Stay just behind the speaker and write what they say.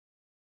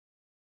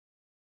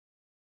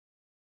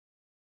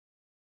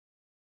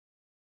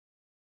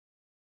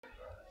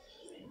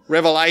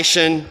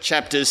Revelation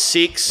chapters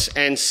 6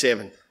 and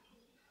 7.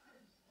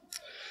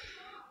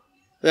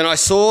 Then I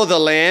saw the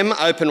Lamb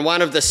open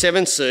one of the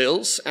seven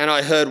seals, and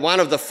I heard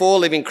one of the four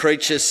living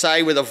creatures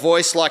say with a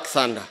voice like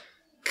thunder,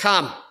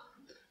 "Come."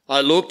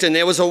 I looked, and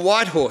there was a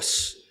white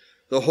horse.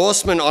 The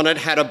horseman on it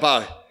had a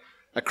bow.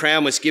 A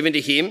crown was given to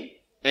him,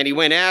 and he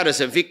went out as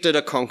a victor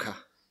to conquer.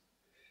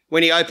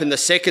 When he opened the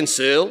second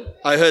seal,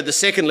 I heard the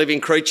second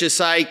living creature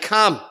say,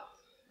 "Come."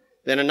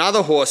 Then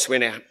another horse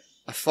went out,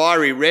 a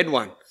fiery red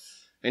one,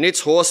 and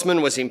its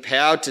horseman was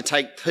empowered to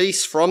take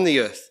peace from the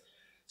earth,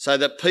 so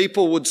that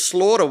people would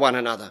slaughter one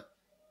another,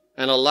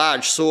 and a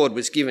large sword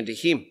was given to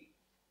him.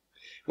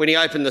 When he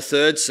opened the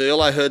third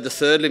seal, I heard the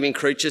third living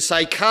creature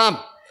say,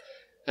 "Come."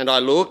 And I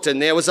looked, and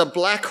there was a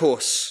black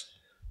horse.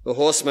 The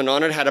horseman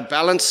on it had a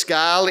balanced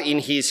scale in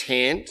his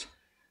hand.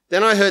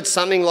 Then I heard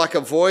something like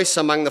a voice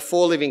among the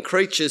four living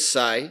creatures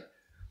say,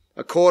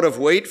 "A quart of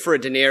wheat for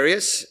a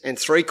denarius, and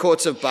 3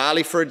 quarts of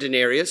barley for a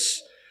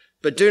denarius,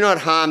 but do not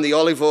harm the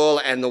olive oil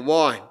and the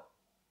wine."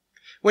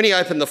 When he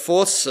opened the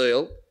fourth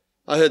seal,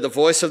 I heard the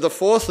voice of the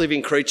fourth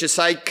living creature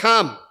say,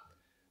 "Come."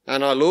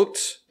 And I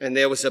looked, and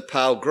there was a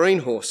pale green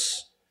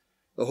horse.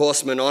 The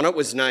horseman on it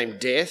was named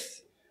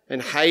Death,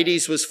 and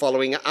Hades was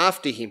following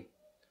after him.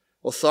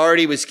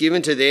 Authority was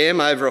given to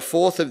them over a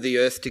fourth of the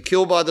earth to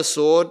kill by the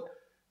sword,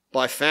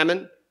 by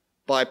famine,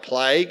 by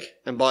plague,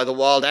 and by the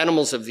wild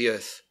animals of the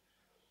earth.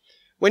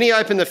 When he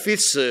opened the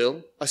fifth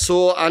seal, I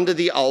saw under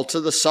the altar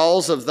the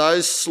souls of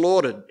those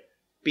slaughtered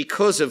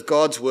because of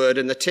God's word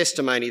and the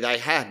testimony they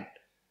had.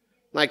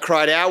 They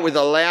cried out with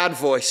a loud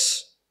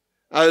voice,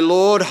 "O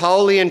Lord,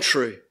 holy and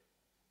true,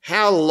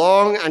 how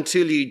long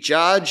until you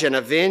judge and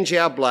avenge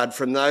our blood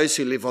from those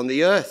who live on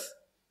the earth?"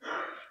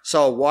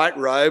 So a white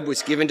robe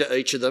was given to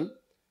each of them,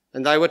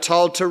 and they were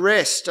told to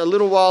rest a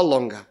little while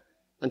longer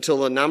until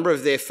the number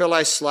of their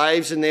fellow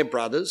slaves and their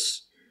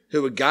brothers,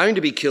 who were going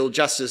to be killed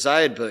just as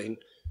they had been,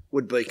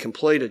 would be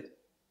completed.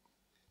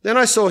 Then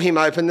I saw him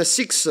open the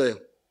sixth seal.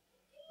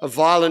 A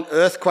violent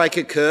earthquake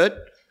occurred.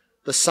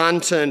 The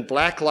sun turned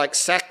black like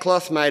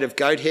sackcloth made of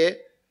goat hair.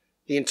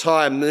 The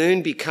entire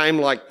moon became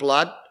like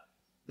blood.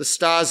 The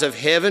stars of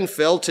heaven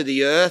fell to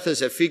the earth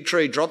as a fig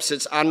tree drops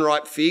its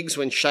unripe figs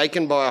when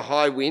shaken by a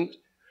high wind.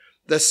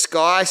 The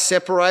sky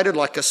separated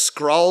like a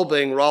scroll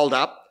being rolled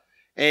up,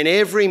 and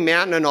every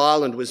mountain and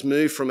island was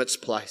moved from its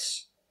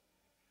place.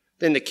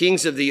 Then the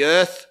kings of the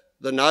earth,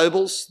 the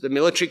nobles, the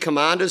military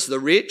commanders, the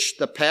rich,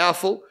 the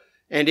powerful,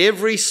 and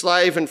every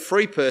slave and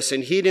free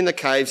person hid in the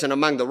caves and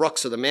among the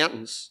rocks of the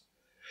mountains.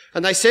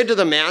 And they said to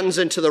the mountains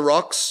and to the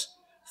rocks,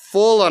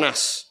 "Fall on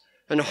us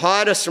and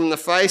hide us from the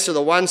face of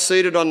the one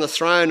seated on the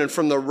throne and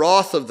from the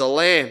wrath of the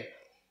Lamb,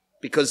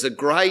 because the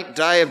great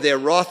day of their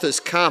wrath has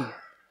come.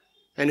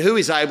 And who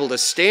is able to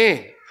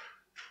stand?"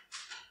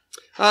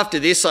 After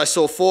this, I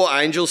saw 4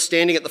 angels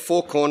standing at the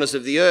 4 corners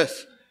of the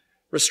earth,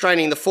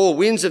 restraining the 4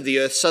 winds of the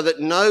earth so that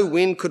no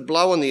wind could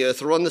blow on the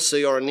earth or on the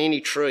sea or on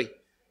any tree.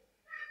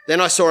 Then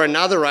I saw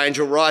another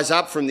angel rise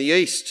up from the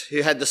east,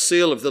 who had the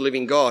seal of the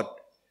living God.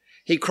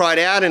 He cried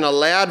out in a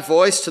loud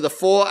voice to the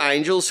 4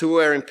 angels who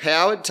were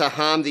empowered to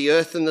harm the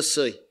earth and the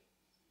sea.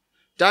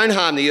 "Don't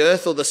harm the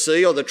earth or the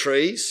sea or the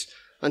trees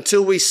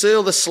until we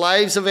seal the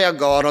slaves of our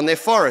God on their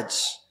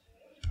foreheads."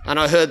 And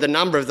I heard the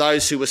number of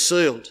those who were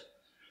sealed.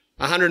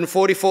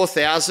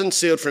 144,000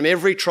 sealed from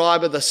every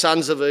tribe of the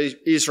sons of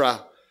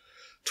Israel.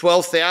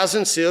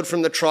 12,000 sealed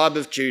from the tribe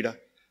of Judah,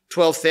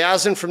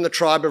 12,000 from the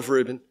tribe of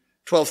Reuben,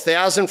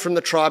 12,000 from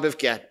the tribe of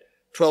Gad,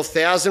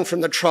 12,000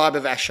 from the tribe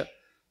of Asher,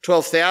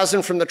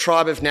 12,000 from the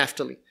tribe of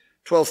Naphtali,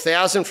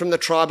 12,000 from the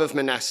tribe of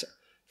Manasseh,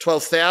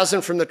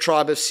 12,000 from the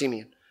tribe of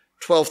Simeon,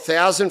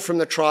 12,000 from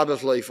the tribe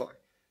of Levi,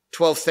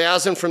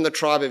 12,000 from the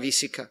tribe of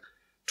Issachar,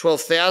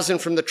 12,000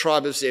 from the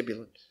tribe of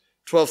Zebulun,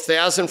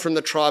 12,000 from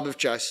the tribe of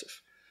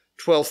Joseph,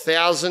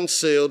 12,000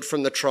 sealed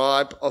from the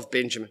tribe of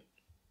Benjamin.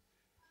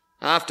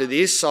 After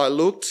this I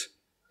looked,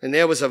 and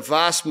there was a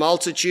vast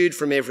multitude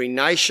from every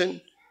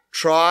nation,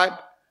 tribe,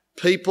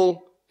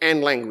 people,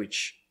 and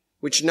language,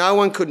 which no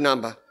one could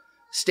number,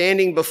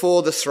 standing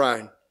before the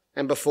throne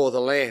and before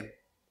the Lamb.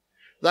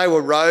 They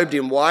were robed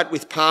in white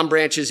with palm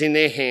branches in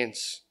their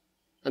hands,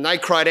 and they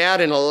cried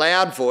out in a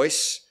loud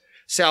voice,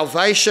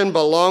 "Salvation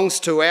belongs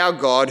to our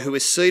God who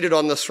is seated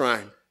on the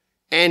throne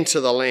and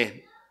to the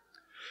Lamb."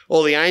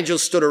 All the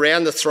angels stood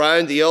around the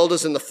throne, the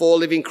elders and the 4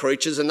 living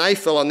creatures, and they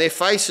fell on their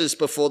faces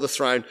before the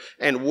throne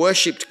and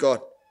worshipped God,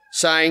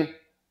 saying,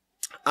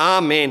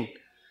 "Amen.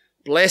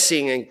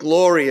 Blessing and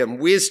glory and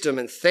wisdom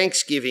and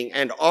thanksgiving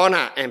and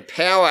honour and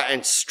power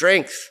and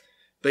strength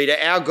be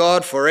to our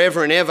God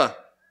forever and ever.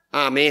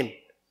 Amen."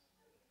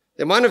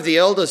 Then one of the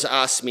elders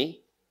asked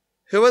me,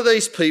 "Who are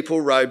these people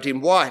robed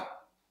in white,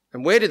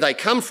 and where did they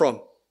come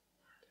from?"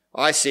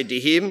 I said to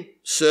him,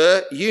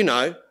 "Sir, you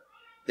know."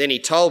 Then he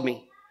told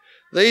me,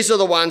 "These are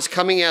the ones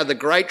coming out of the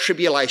great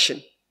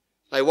tribulation.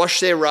 They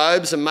washed their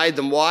robes and made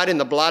them white in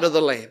the blood of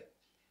the Lamb.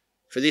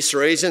 For this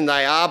reason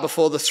they are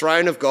before the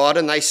throne of God,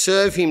 and they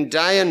serve him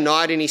day and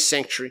night in his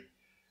sanctuary.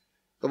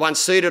 The one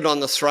seated on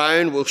the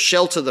throne will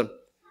shelter them.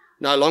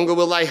 No longer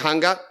will they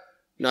hunger,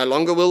 No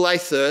longer will they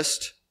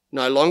thirst.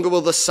 No longer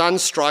will the sun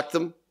strike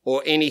them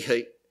or any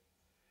heat.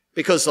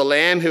 Because the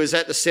Lamb who is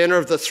at the centre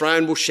of the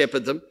throne will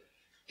shepherd them.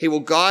 He will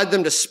guide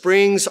them to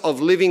springs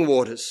of living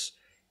waters,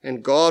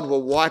 and God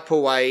will wipe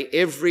away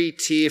every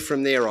tear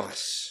from their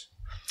eyes.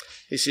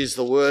 This is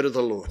the word of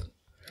the Lord.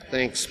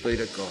 Thanks be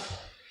to God.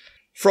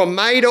 From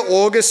May to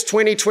August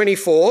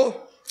 2024,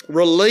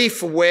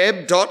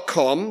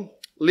 reliefweb.com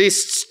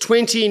lists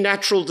 20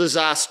 natural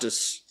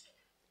disasters.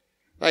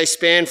 They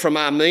span from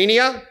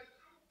Armenia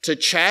to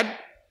Chad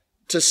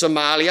to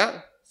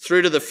Somalia,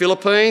 through to the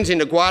Philippines,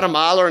 into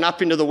Guatemala and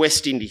up into the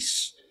West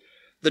Indies.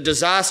 The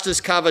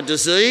disasters cover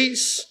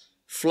disease,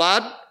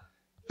 flood,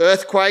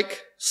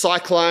 earthquake,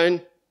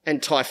 cyclone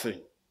and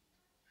typhoon.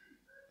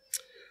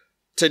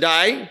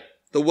 Today,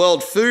 the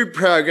World Food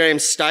Programme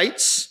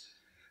states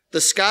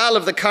the scale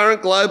of the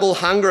current global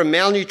hunger and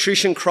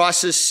malnutrition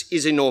crisis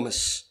is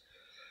enormous.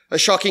 A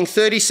shocking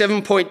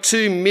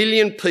 37.2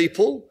 million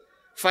people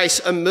face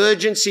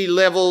emergency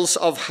levels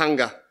of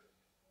hunger,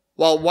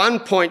 while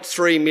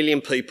 1.3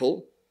 million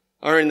people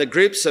are in the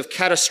grips of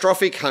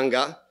catastrophic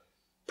hunger,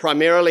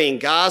 primarily in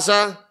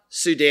Gaza,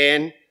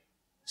 Sudan,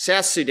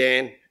 South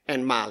Sudan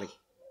and Mali.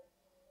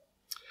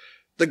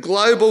 The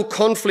Global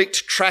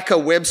Conflict Tracker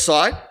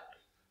website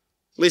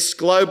lists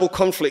global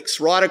conflicts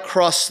right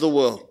across the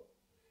world.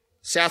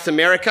 South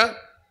America,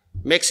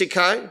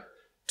 Mexico,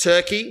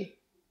 Turkey,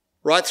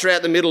 right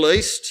throughout the Middle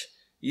East,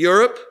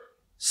 Europe,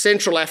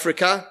 Central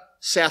Africa,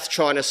 South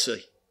China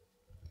Sea.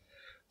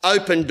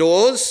 Open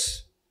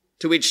Doors,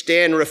 to which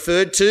Dan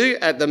referred to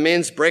at the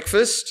men's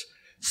breakfast,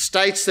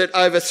 states that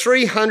over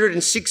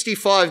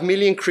 365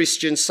 million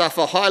Christians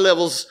suffer high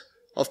levels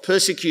of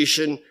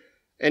persecution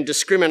and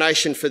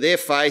discrimination for their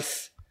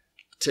faith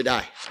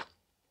today.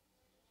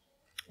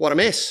 What a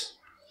mess.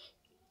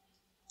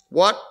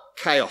 What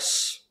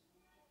chaos.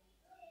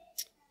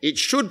 It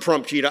should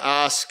prompt you to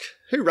ask,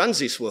 who runs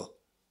this world?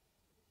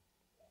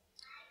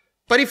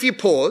 But if you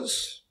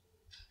pause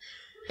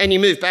and you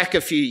move back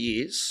a few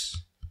years,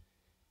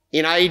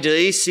 in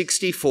AD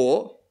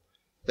 64,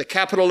 the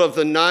capital of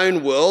the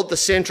known world, the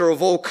centre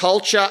of all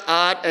culture,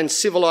 art and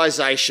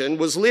civilization,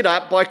 was lit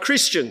up by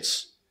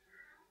Christians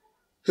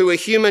who were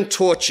human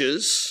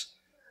torches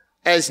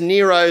as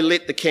Nero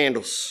lit the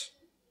candles.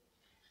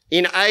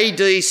 In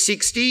AD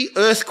 60,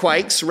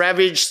 earthquakes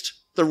ravaged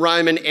the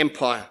Roman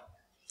Empire.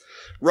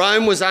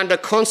 Rome was under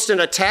constant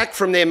attack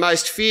from their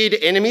most feared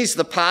enemies,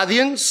 the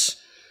Parthians,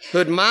 who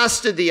had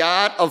mastered the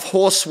art of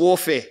horse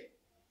warfare.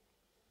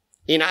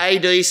 In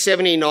AD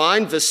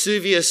 79,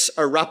 Vesuvius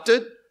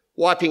erupted,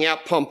 wiping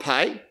out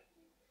Pompeii.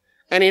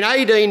 And in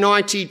AD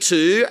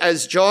 92,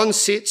 as John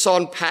sits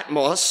on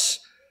Patmos,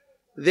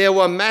 there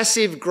were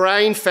massive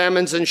grain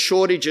famines and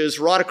shortages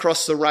right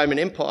across the Roman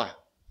Empire.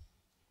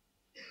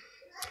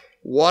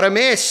 What a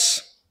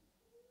mess.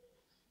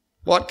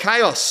 What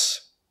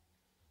chaos.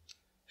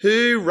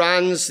 Who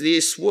runs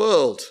this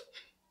world?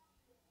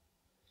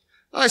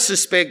 I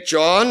suspect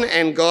John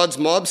and God's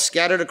mob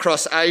scattered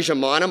across Asia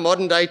Minor,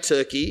 modern-day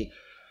Turkey,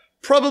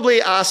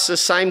 probably ask the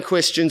same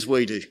questions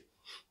we do.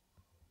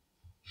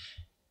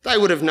 They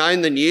would have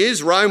known the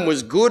news. Rome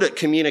was good at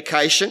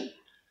communication.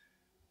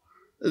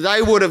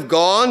 They would have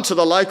gone to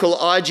the local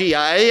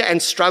IGA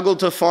and struggled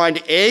to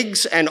find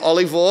eggs and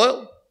olive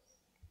oil.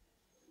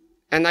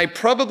 And they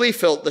probably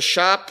felt the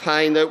sharp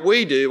pain that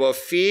we do of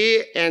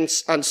fear and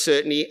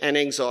uncertainty and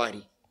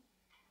anxiety.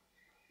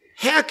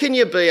 How can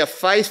you be a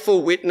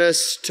faithful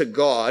witness to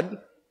God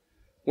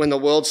when the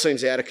world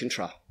seems out of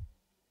control?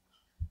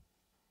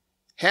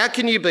 How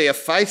can you be a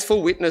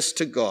faithful witness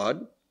to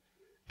God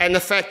and the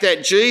fact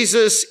that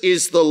Jesus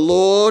is the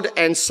Lord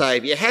and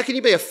Saviour? How can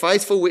you be a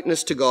faithful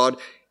witness to God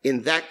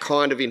in that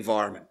kind of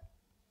environment?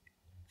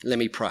 Let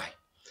me pray.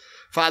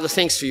 Father,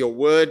 thanks for your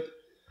word.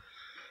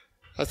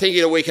 I thank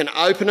you that we can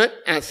open it,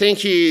 and I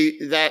thank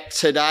you that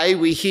today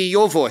we hear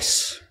your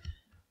voice.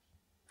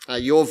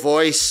 Your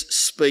voice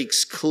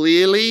speaks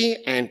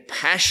clearly and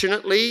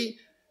passionately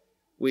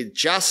with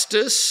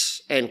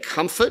justice and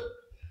comfort.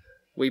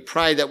 We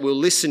pray that we'll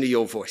listen to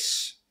your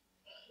voice.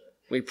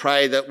 We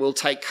pray that we'll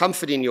take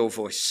comfort in your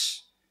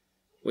voice.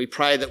 We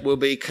pray that we'll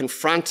be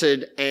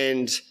confronted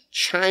and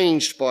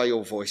changed by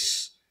your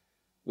voice.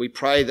 We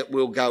pray that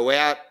we'll go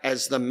out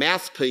as the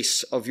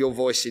mouthpiece of your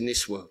voice in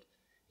this world.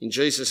 In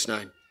Jesus'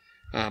 name,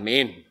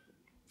 amen.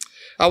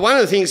 One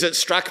of the things that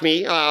struck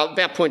me,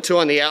 about point 2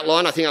 on the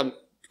outline, I think I've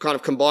kind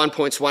of combined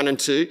points 1 and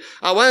 2.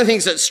 One of the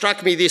things that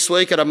struck me this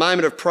week at a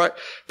moment of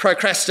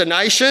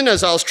procrastination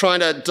as I was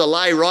trying to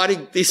delay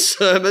writing this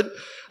sermon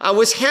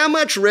was how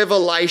much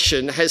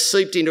revelation has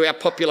seeped into our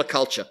popular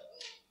culture.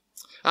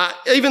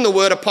 Even the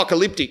word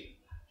apocalyptic.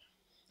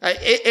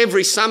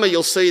 Every summer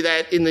you'll see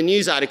that in the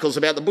news articles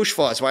about the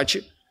bushfires, won't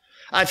you?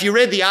 If you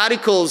read the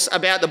articles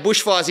about the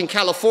bushfires in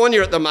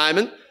California at the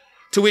moment,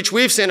 to which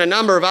we've sent a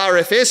number of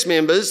RFS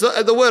members,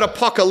 the word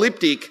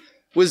apocalyptic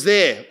was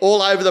there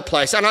all over the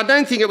place. And I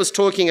don't think it was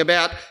talking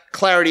about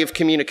clarity of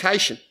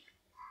communication.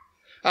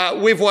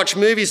 We've watched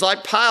movies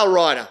like Pale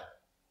Rider,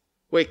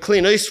 where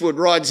Clint Eastwood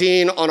rides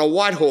in on a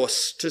white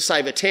horse to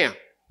save a town.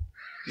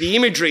 The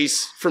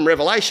imagery's from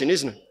Revelation,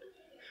 isn't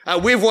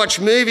it? We've watched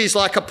movies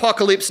like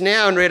Apocalypse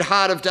Now and read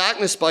Heart of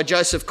Darkness by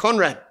Joseph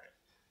Conrad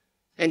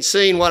and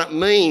seen what it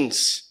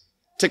means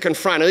to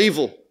confront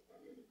evil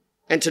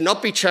and to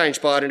not be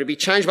changed by it and to be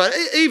changed by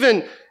it.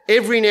 Even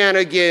every now and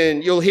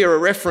again, you'll hear a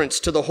reference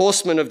to the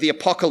horsemen of the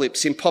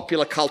apocalypse in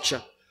popular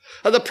culture.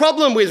 The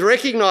problem with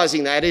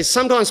recognising that is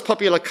sometimes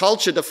popular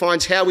culture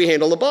defines how we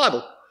handle the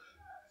Bible.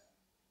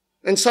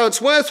 And so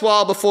it's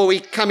worthwhile before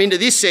we come into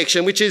this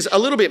section, which is a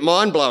little bit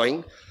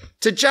mind-blowing,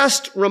 to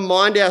just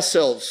remind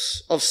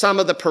ourselves of some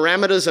of the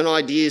parameters and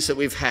ideas that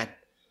we've had.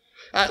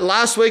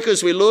 Last week,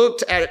 as we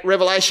looked at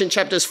Revelation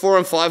chapters 4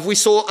 and 5, we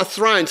saw a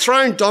throne.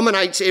 Throne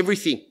dominates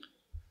everything.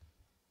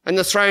 And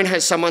the throne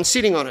has someone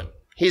sitting on it.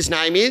 His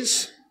name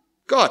is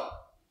God.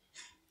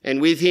 And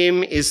with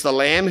him is the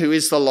Lamb, who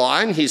is the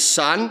Lion, his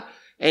Son,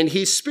 and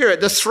his Spirit.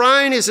 The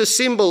throne is a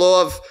symbol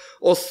of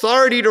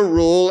authority to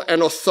rule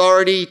and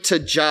authority to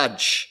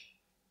judge.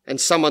 And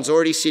someone's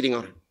already sitting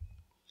on it.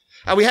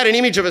 We had an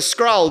image of a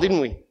scroll,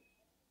 didn't we?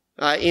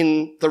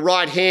 In the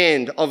right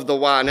hand of the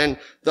one, and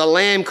the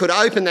Lamb could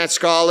open that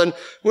scroll, and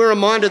we're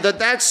reminded that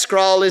that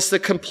scroll is the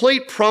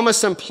complete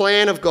promise and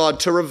plan of God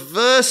to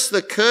reverse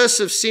the curse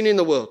of sin in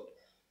the world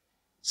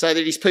so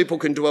that his people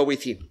can dwell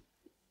with him.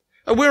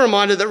 And we're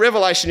reminded that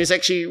Revelation is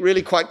actually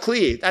really quite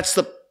clear. That's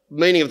the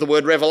meaning of the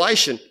word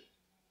revelation.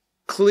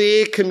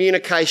 Clear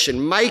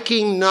communication,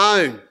 making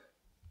known.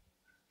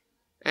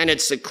 And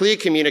it's a clear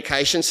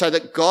communication so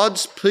that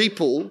God's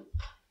people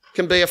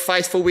can be a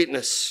faithful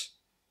witness.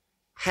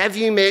 Have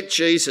you met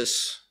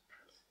Jesus?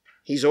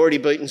 He's already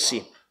beaten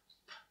sin.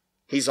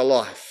 He's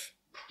alive.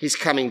 He's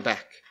coming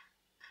back.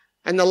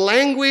 And the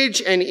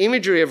language and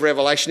imagery of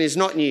Revelation is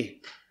not new.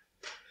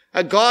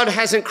 God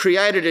hasn't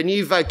created a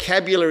new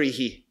vocabulary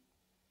here.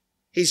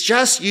 He's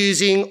just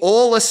using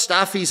all the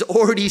stuff he's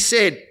already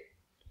said.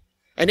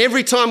 And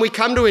every time we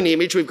come to an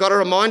image, we've got to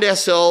remind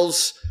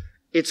ourselves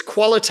it's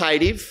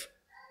qualitative,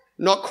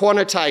 not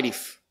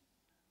quantitative.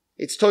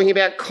 It's talking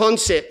about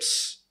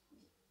concepts,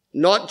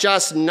 not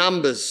just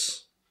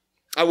numbers.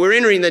 We're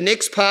entering the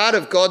next part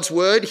of God's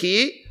word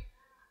here.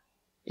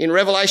 In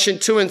Revelation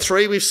 2 and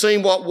 3, we've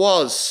seen what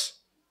was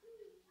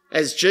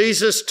as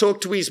Jesus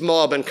talked to his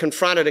mob and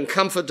confronted and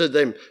comforted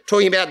them,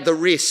 talking about the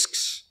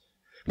risks.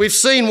 We've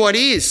seen what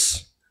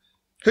is.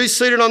 Who's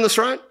seated on the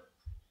throne?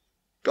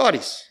 God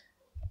is.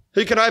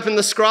 Who can open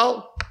the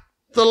scroll?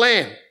 The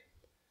Lamb.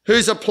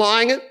 Who's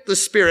applying it? The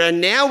Spirit. And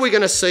now we're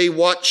going to see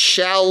what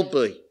shall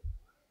be.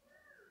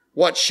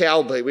 What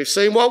shall be. We've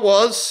seen what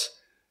was.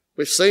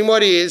 We've seen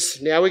what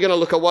is. Now we're going to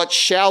look at what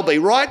shall be,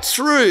 right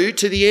through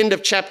to the end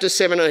of chapter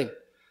 17.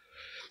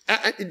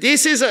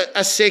 This is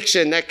a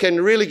section that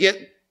can really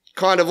get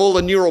kind of all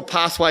the neural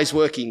pathways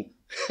working.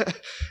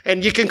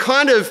 And you can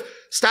kind of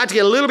start to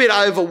get a little bit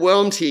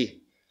overwhelmed here.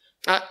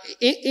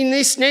 In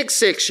this next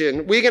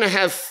section, we're going to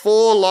have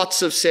 4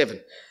 lots of 7.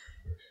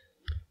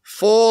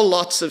 4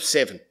 lots of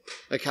 7,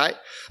 okay?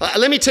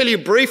 Let me tell you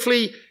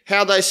briefly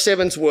how those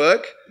 7s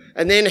work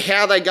and then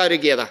how they go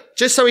together,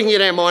 just so we can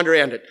get our mind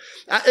around it.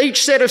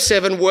 Each set of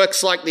 7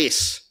 works like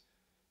this.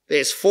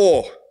 There's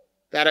 4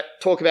 that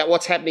talk about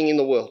what's happening in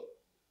the world.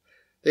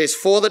 There's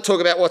 4 that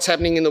talk about what's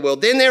happening in the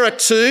world. Then there are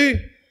 2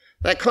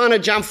 that kind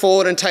of jump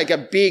forward and take a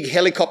big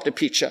helicopter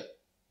picture.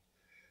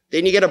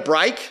 Then you get a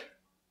break,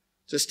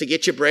 just to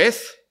get your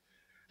breath.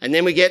 And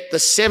then we get the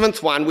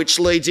 7th one, which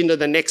leads into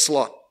the next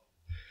lot.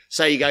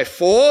 So you go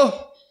 4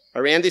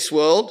 around this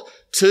world,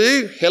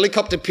 2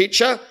 helicopter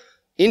picture,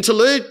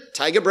 interlude,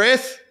 take a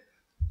breath.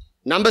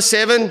 Number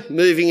 7,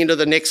 moving into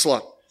the next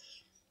lot.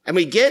 And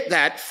we get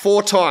that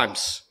 4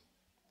 times.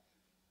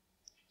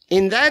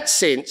 In that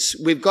sense,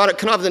 we've got it.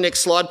 Can I have the next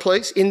slide,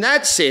 please? In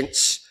that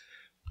sense,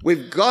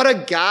 we've got to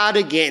guard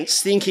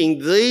against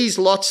thinking these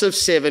lots of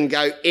 7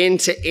 go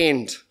end to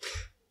end,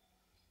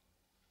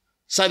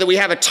 so that we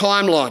have a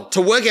timeline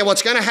to work out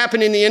what's going to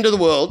happen in the end of the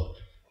world.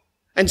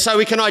 And so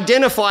we can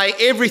identify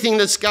everything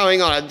that's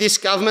going on. This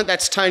government,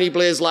 that's Tony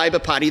Blair's Labor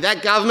Party.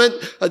 That government,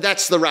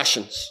 that's the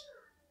Russians.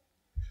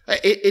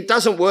 It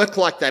doesn't work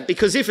like that,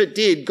 because if it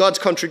did, God's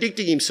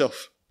contradicting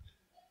himself.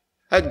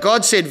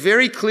 God said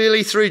very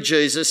clearly through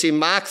Jesus in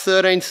Mark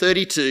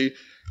 13:32,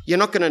 you're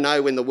not going to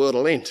know when the world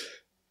will end.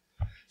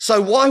 So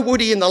why would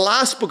he in the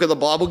last book of the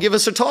Bible give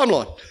us a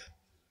timeline?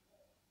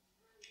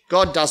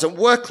 God doesn't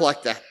work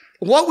like that.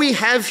 What we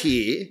have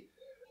here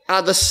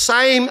are the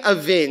same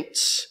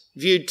events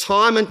viewed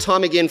time and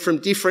time again from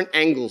different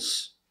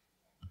angles.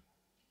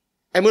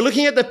 And we're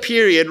looking at the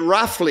period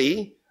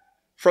roughly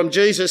from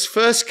Jesus'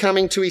 first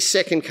coming to his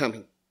second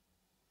coming.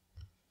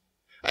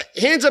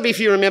 Hands up if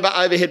you remember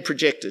overhead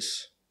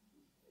projectors.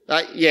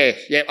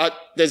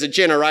 There's a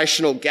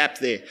generational gap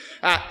there.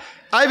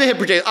 Overhead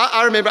projectors.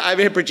 I remember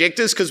overhead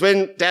projectors because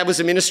when Dad was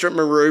a minister at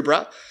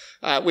Maroubra,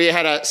 we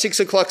had a 6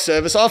 o'clock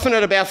service. Often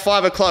at about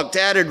 5 o'clock,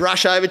 Dad would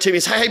rush over to me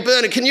and say, hey,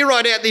 Bernard, can you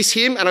write out this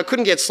hymn? And I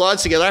couldn't get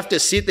slides together. I have to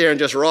sit there and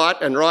just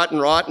write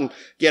and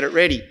get it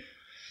ready.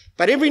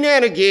 But every now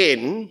and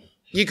again,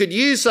 you could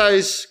use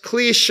those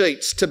clear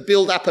sheets to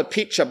build up a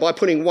picture by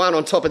putting one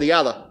on top of the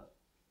other.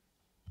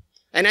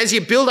 And as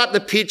you build up the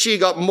picture, you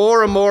got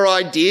more and more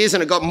ideas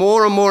and it got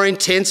more and more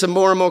intense and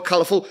more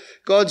colourful.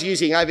 God's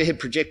using overhead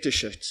projector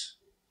shoots.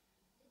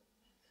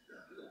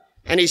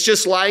 And he's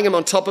just laying them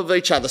on top of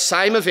each other.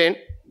 Same event,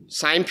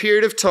 same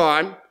period of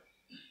time,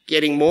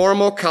 getting more and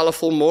more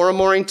colourful, more and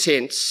more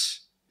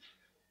intense.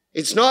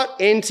 It's not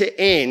end to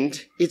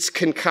end, it's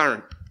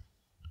concurrent.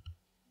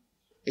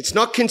 It's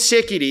not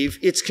consecutive,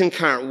 it's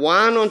concurrent.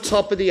 One on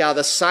top of the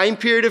other, same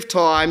period of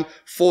time,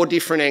 4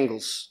 different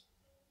angles.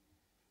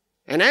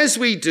 And as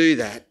we do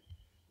that,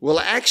 we'll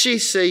actually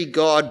see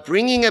God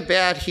bringing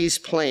about his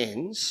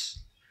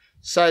plans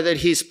so that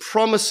his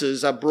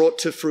promises are brought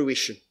to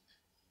fruition.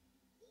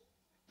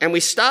 And we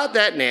start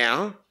that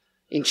now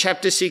in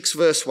chapter 6,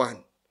 verse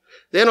 1.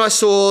 Then I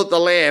saw the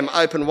Lamb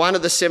open one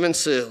of the 7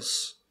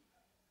 seals.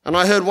 And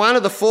I heard one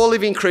of the 4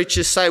 living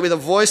creatures say with a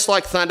voice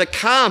like thunder,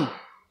 "Come!"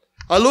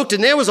 I looked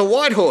and there was a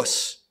white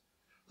horse.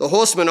 The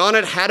horseman on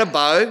it had a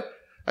bow.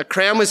 A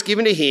crown was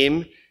given to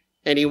him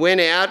and he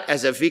went out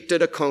as a victor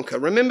to conquer.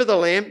 Remember the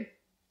Lamb?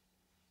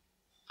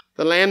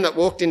 The Lamb that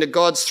walked into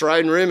God's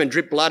throne room and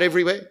dripped blood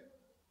everywhere?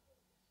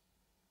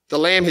 The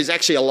Lamb who's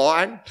actually a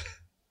lion?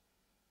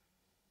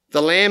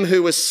 The Lamb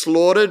who was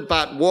slaughtered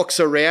but walks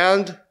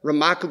around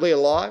remarkably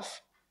alive?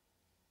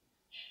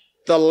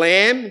 The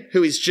Lamb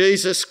who is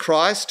Jesus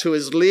Christ, who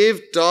has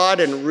lived, died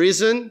and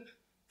risen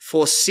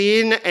for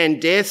sin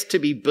and death to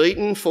be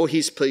beaten for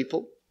his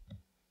people.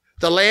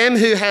 The Lamb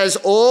who has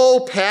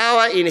all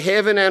power in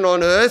heaven and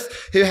on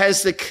earth, who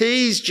has the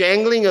keys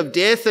jangling of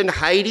death and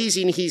Hades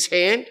in his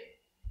hand.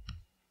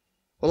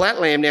 Well,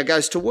 that Lamb now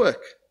goes to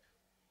work.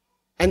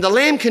 And the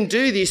Lamb can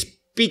do this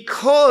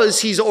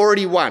because he's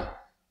already won.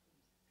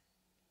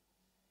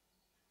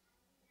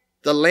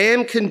 The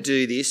Lamb can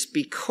do this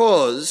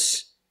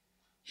because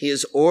he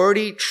has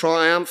already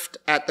triumphed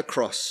at the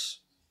cross.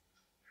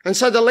 And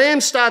so the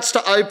Lamb starts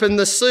to open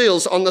the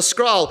seals on the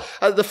scroll.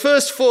 The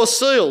first 4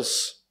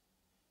 seals.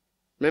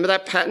 Remember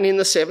that pattern in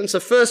the 7s? The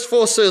first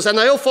 4 seals, and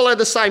they all follow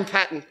the same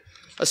pattern.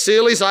 A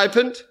seal is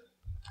opened.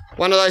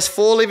 One of those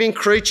 4 living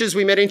creatures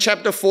we met in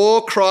chapter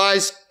 4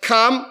 cries,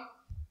 "Come."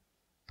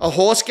 A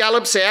horse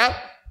gallops out.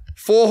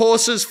 4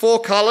 horses,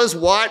 4 colours,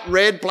 white,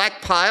 red,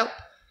 black, pale.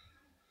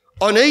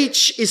 On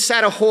each is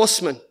sat a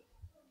horseman.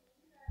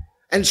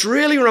 And it's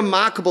really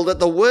remarkable that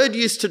the word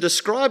used to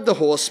describe the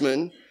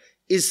horseman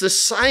is the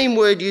same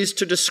word used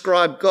to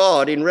describe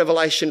God in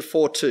Revelation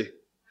 4:2.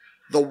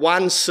 The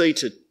one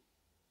seated.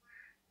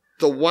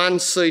 The one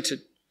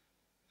seated.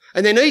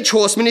 And then each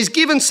horseman is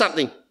given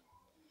something.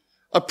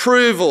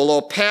 Approval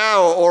or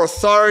power or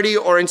authority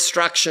or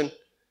instruction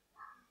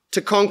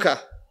to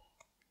conquer,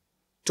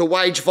 to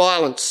wage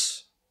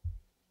violence,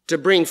 to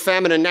bring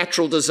famine and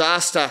natural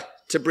disaster,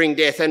 to bring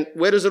death. And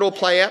where does it all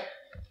play out?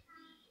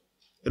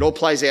 It all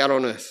plays out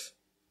on earth.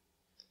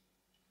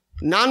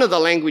 None of the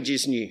language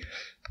is new.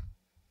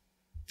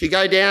 If you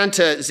go down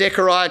to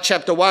Zechariah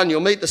chapter 1,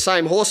 you'll meet the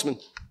same horsemen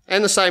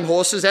and the same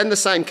horses and the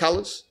same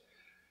colours.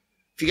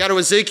 If you go to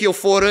Ezekiel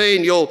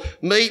 14, you'll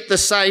meet the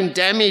same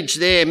damage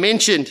there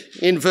mentioned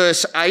in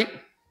verse 8.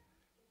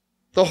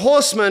 The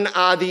horsemen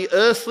are the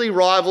earthly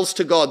rivals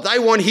to God. They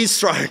want his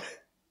throne.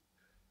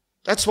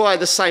 That's why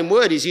the same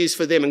word is used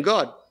for them and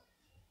God.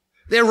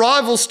 They're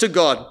rivals to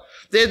God.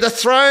 They're the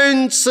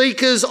throne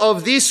seekers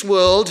of this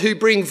world who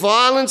bring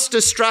violence,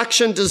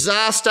 destruction,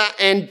 disaster,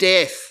 and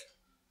death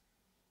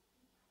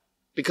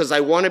because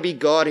they want to be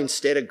God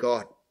instead of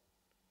God.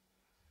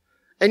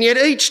 And yet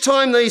each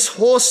time these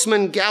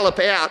horsemen gallop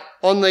out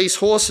on these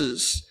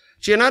horses,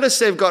 do you notice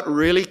they've got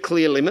really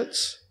clear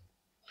limits?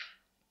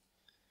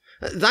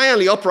 They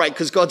only operate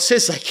because God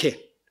says they can.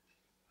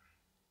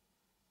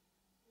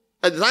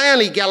 They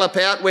only gallop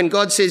out when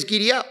God says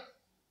giddy up.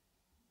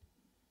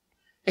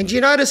 And do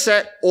you notice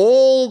that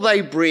all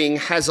they bring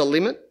has a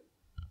limit?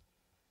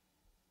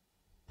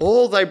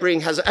 All they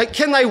bring has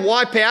can they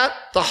wipe out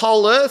the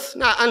whole earth?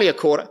 No, only a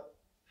quarter.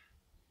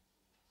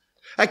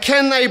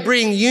 Can they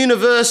bring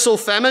universal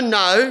famine?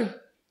 No.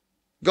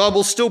 God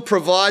will still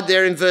provide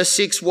there in verse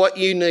 6 what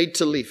you need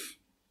to live.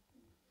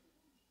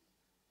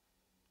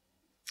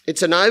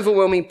 It's an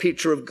overwhelming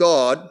picture of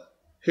God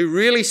who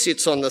really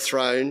sits on the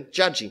throne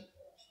judging.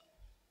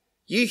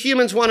 You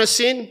humans want to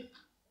sin?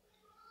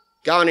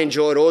 Go and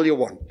enjoy it all you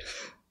want.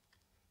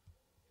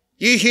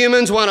 You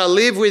humans want to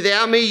live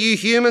without me. You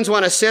humans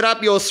want to set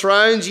up your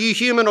thrones. You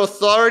human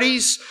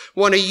authorities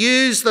want to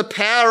use the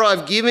power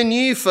I've given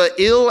you for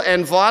ill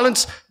and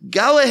violence.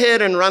 Go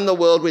ahead and run the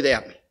world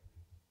without me.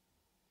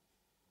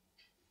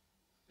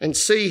 And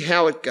see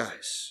how it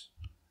goes.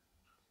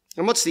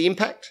 And what's the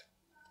impact?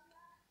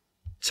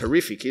 It's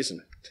horrific,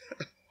 isn't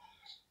it?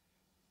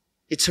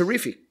 It's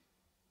horrific.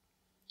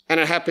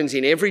 And it happens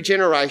in every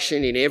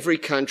generation, in every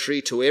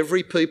country, to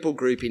every people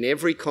group, in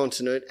every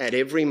continent, at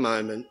every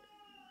moment,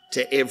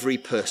 to every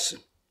person.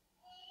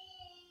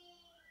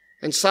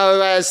 And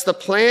so as the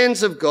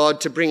plans of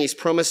God to bring his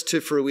promise to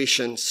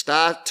fruition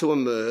start to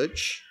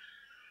emerge,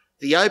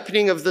 the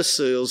opening of the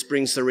seals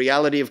brings the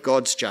reality of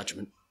God's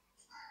judgment.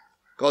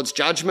 God's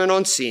judgment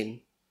on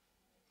sin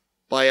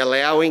by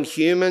allowing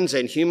humans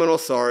and human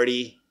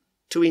authority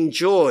to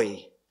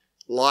enjoy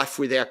life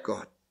without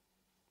God.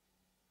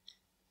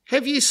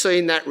 Have you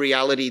seen that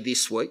reality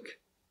this week?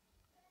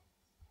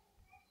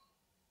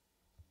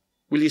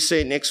 Will you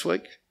see it next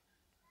week?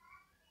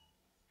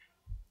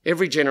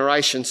 Every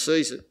generation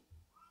sees it.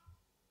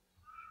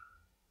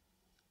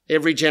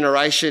 Every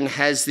generation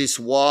has this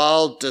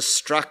wild,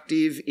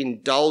 destructive,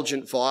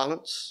 indulgent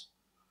violence,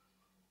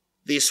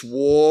 this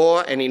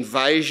war and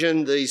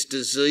invasion, these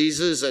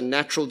diseases and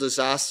natural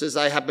disasters.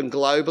 They happen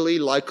globally,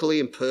 locally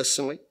and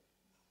personally.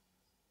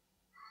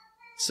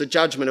 It's the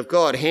judgment of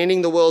God,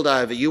 handing the world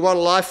over. You want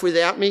life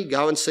without me?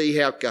 Go and see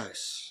how it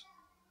goes.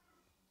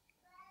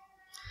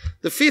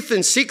 The fifth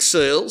and sixth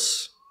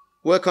seals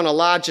work on a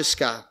larger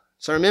scale.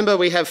 So remember,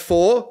 we have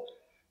 4.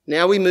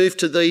 Now we move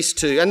to these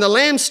 2. And the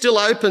Lamb still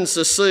opens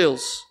the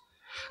seals.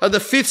 The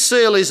fifth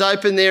seal is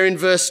open there in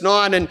verse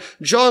 9, and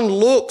John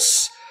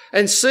looks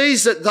and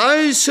sees that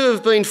those who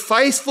have been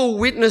faithful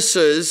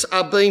witnesses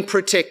are being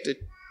protected.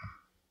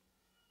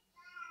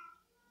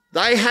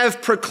 They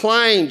have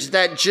proclaimed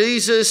that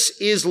Jesus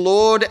is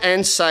Lord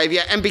and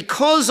Saviour. And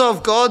because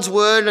of God's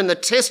word and the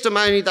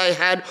testimony they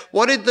had,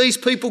 what did these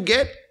people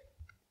get?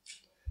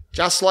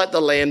 Just like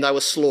the lamb, they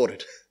were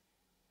slaughtered.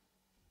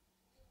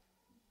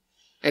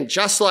 And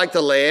just like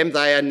the lamb,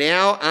 they are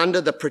now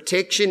under the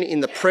protection in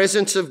the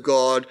presence of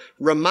God,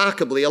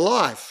 remarkably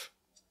alive.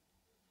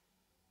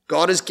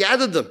 God has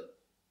gathered them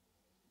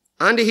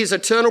under his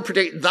eternal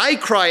protection. They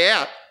cry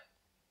out.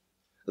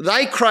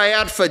 They cry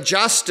out for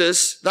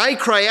justice. They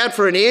cry out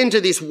for an end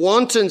to this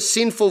wanton,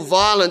 sinful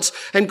violence.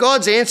 And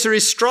God's answer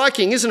is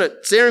striking, isn't it?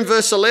 It's there in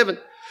verse 11.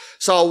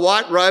 So a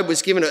white robe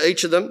was given to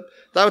each of them.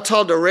 They were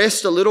told to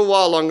rest a little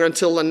while longer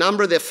until the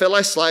number of their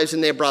fellow slaves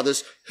and their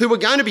brothers, who were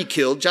going to be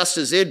killed just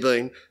as they'd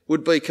been,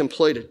 would be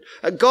completed.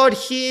 God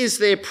hears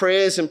their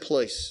prayers and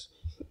pleas.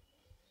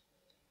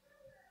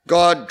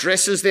 God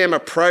dresses them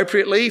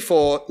appropriately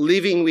for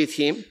living with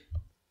him.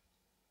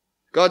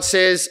 God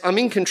says, I'm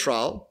in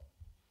control,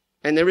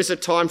 and there is a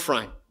time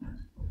frame.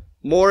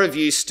 More of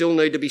you still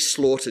need to be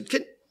slaughtered.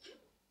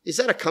 Is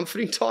that a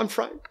comforting time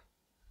frame?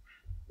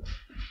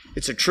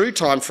 It's a true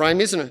time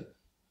frame, isn't it?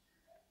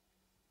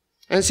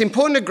 And it's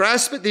important to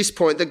grasp at this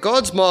point that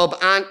God's mob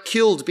aren't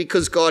killed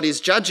because God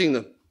is judging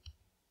them.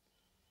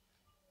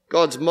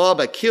 God's mob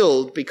are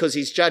killed because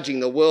he's judging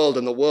the world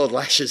and the world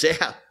lashes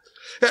out.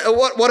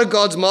 What do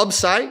God's mob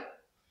say?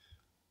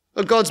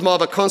 Well, God's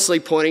mob are constantly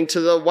pointing to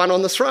the one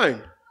on the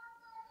throne.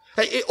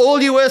 Hey, all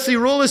you earthly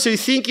rulers who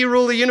think you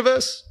rule the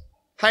universe,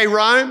 hey,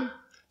 Rome,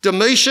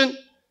 Domitian,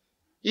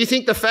 you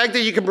think the fact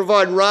that you can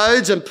provide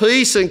roads and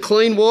peace and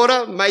clean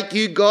water make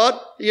you God?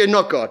 You're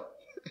not God.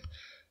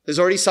 There's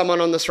already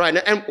someone on the throne.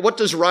 And what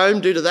does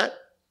Rome do to that?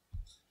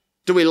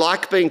 Do we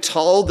like being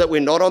told that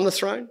we're not on the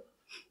throne?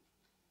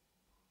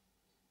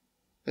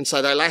 And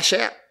so they lash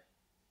out.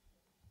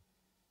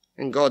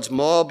 And God's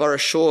mob are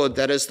assured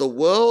that as the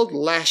world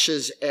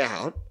lashes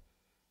out,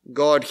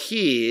 God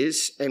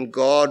hears and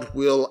God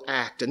will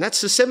act. And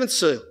that's the seventh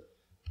seal,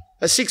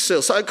 a sixth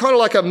seal. So kind of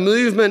like a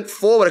movement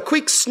forward, a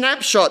quick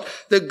snapshot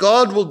that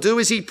God will do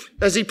as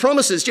he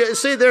promises. Do you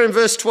see it there in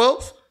verse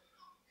 12?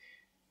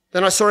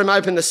 Then I saw him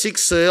open the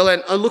sixth seal,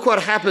 and look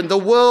what happened. The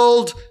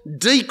world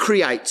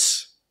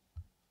decreates,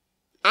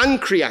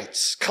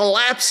 uncreates,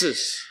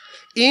 collapses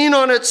in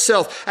on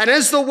itself. And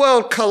as the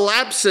world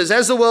collapses,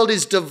 as the world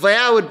is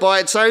devoured by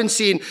its own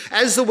sin,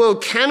 as the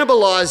world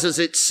cannibalizes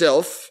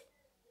itself,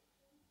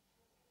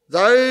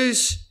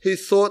 those who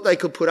thought they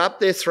could put up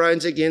their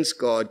thrones against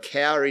God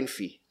cower in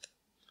fear.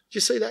 Do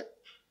you see that?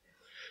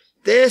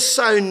 They're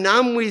so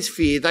numb with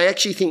fear, they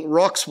actually think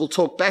rocks will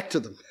talk back to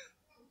them.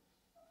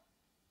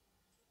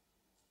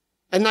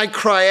 And they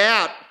cry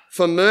out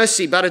for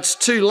mercy, but it's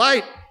too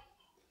late.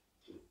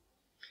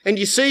 And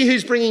you see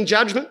who's bringing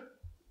judgment?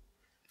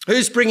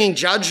 Who's bringing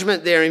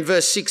judgment there in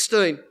verse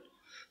 16?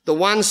 The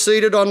one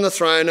seated on the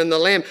throne and the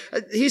Lamb.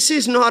 This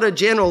is not a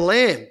gentle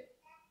lamb.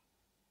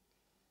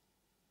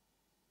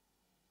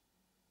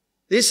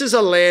 This is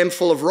a lamb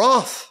full of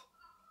wrath.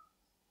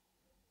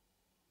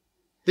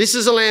 This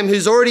is a lamb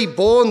who's already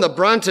borne the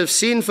brunt of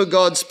sin for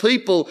God's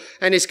people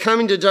and is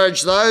coming to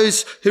judge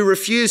those who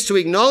refuse to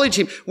acknowledge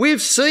him.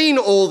 We've seen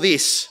all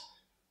this.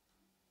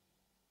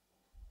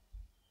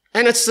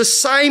 And it's the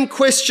same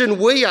question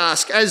we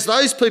ask as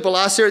those people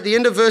ask there at the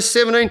end of verse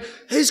 17.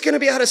 Who's going to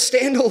be able to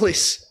stand all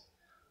this?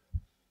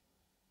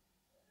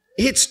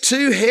 It's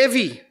too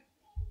heavy.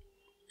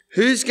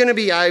 Who's going to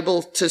be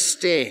able to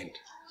stand?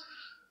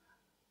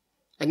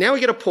 And now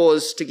we get a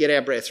pause to get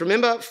our breath.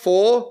 Remember,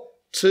 4,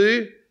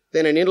 2,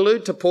 then an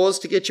interlude to pause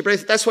to get your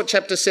breath. That's what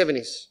chapter 7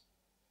 is.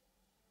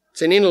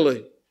 It's an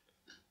interlude.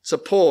 It's a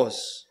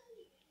pause.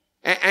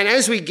 And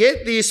as we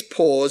get this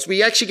pause,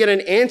 we actually get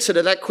an answer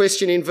to that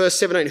question in verse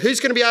 17. Who's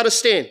going to be able to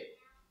stand?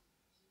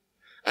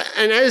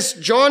 And as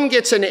John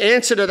gets an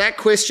answer to that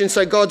question,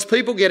 so God's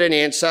people get an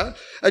answer,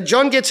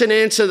 John gets an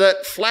answer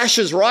that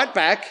flashes right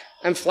back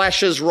and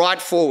flashes right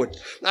forward.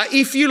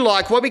 If you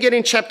like, what we get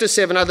in chapter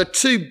 7 are the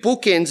 2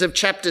 bookends of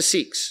chapter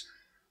 6.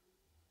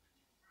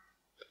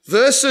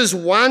 Verses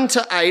 1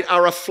 to 8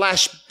 are a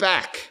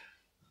flashback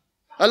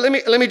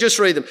Let me just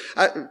read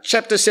them.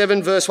 Chapter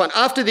 7, verse 1.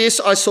 After this,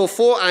 I saw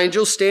 4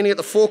 angels standing at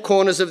the 4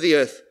 corners of the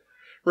earth,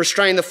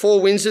 restraining the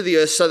 4 winds of the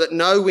earth so that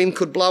no wind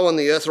could blow on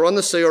the earth or on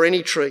the sea or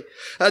any tree.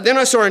 Then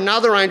I saw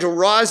another angel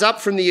rise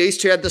up from the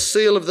east who had the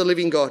seal of the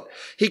living God.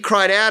 He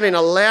cried out in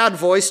a loud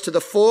voice to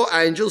the 4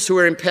 angels who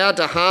were empowered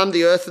to harm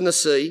the earth and the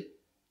sea.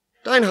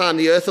 Don't harm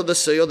the earth or the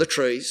sea or the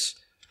trees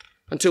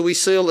until we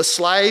seal the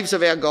slaves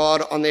of our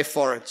God on their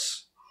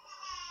foreheads.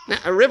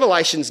 Now,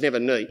 Revelation's never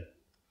neat.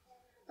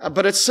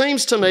 But it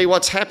seems to me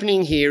what's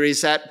happening here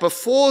is that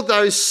before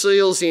those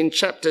seals in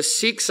chapter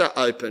 6 are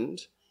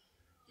opened,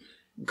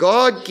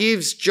 God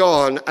gives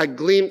John a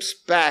glimpse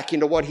back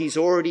into what he's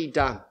already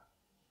done.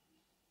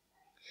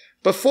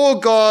 Before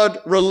God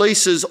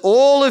releases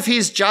all of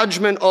his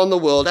judgment on the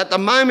world, at the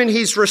moment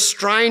he's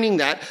restraining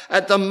that,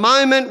 at the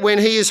moment when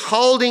he is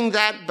holding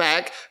that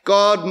back,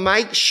 God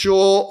makes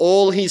sure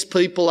all his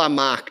people are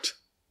marked.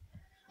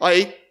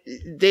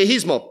 They're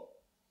his mob.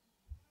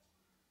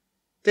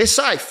 They're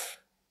safe.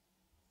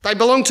 They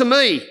belong to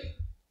me.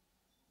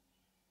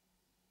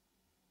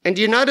 And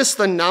do you notice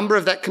the number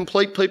of that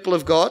complete people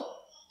of God?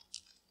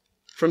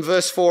 From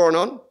verse 4 and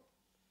on.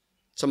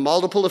 It's a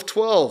multiple of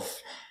 12,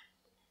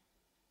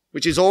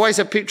 which is always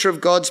a picture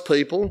of God's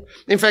people.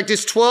 In fact,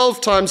 it's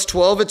 12 times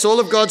 12. It's all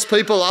of God's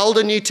people, Old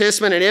and New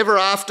Testament and ever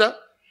after.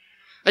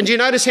 And do you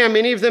notice how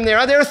many of them there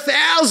are? There are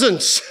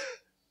thousands.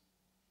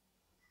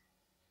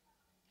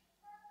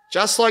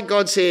 Just like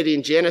God said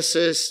in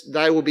Genesis,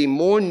 they will be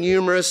more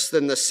numerous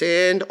than the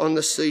sand on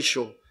the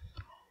seashore.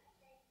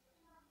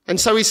 And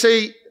so we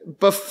see,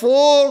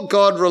 before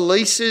God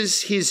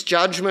releases his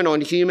judgment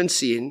on human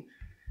sin,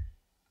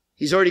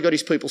 he's already got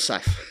his people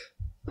safe.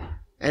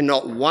 And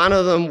not one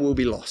of them will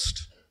be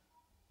lost.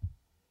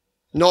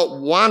 Not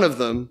one of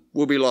them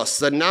will be lost.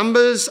 The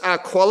numbers are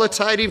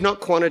qualitative, not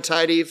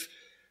quantitative.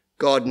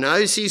 God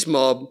knows his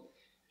mob.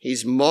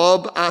 His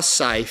mob are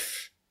safe.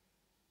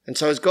 And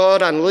so as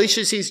God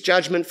unleashes his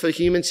judgment for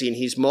human sin,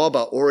 his mob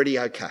are already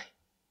okay.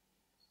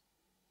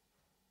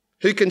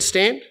 Who can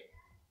stand?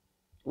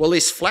 Well,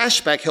 this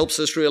flashback helps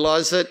us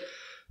realise that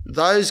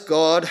those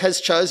God has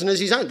chosen as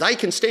his own, they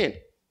can stand.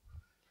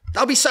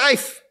 They'll be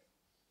safe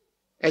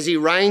as he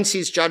rains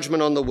his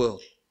judgment on the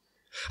world.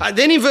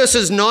 Then in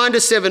verses 9 to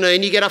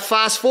 17, you get a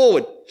fast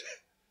forward.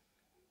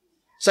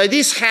 So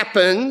this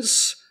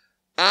happens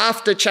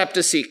after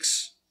chapter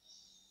 6.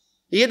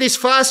 You get this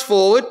fast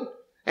forward.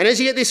 And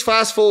as you get this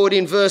fast forward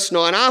in verse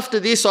 9, after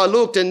this I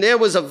looked, and there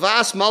was a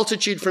vast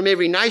multitude from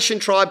every nation,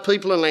 tribe,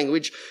 people and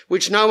language,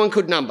 which no one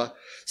could number,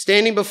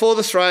 standing before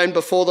the throne,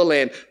 before the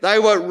Lamb. They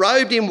were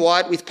robed in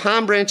white with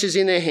palm branches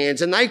in their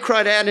hands, and they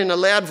cried out in a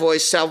loud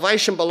voice,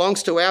 "Salvation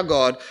belongs to our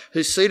God,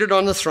 who's seated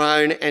on the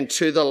throne, and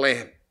to the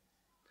Lamb."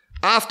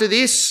 After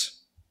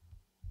this,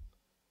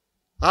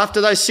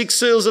 after those 6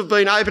 seals have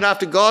been opened,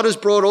 after God has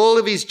brought all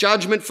of his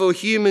judgment for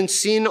human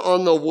sin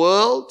on the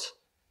world,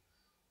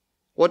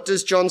 what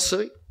does John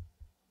see?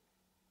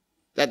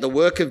 That the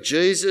work of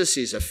Jesus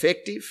is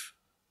effective,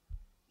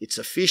 it's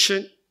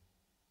efficient,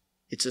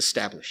 it's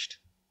established.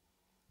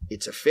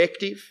 It's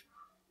effective,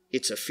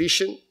 it's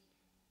efficient,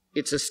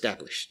 it's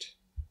established.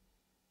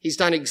 He's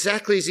done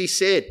exactly as he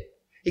said.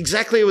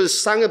 Exactly as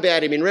was sung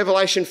about him in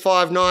Revelation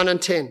 5, 9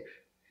 and 10.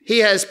 He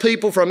has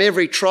people from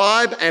every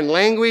tribe and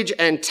language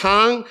and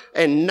tongue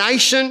and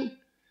nation.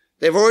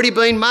 They've already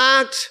been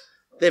marked.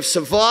 They've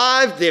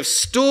survived, they've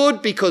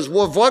stood because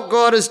of what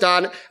God has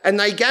done, and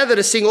they gather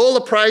to sing all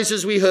the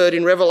praises we heard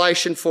in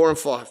Revelation 4 and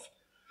 5.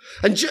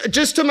 And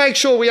just to make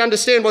sure we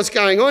understand what's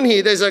going on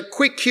here, there's a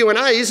quick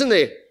Q&A, isn't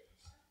there?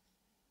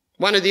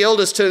 One of the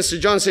elders turns to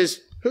John and says,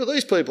 "Who are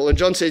these people?" And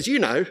John says, "You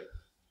know."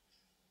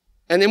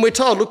 And then we're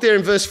told, look there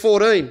in verse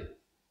 14.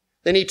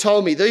 Then he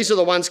told me, "These are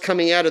the ones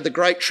coming out of the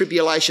great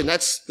tribulation."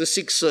 That's the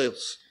 6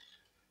 seals.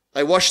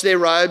 They washed their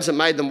robes and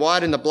made them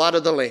white in the blood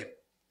of the Lamb.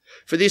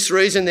 For this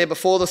reason, they're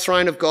before the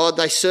throne of God.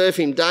 They serve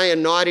him day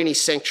and night in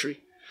his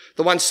sanctuary.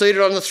 The one seated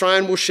on the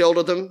throne will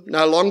shelter them.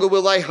 No longer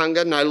will they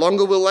hunger. No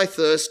longer will they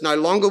thirst. No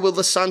longer will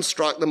the sun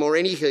strike them or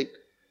any heat.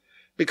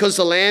 Because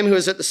the Lamb who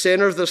is at the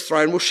centre of the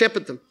throne will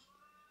shepherd them.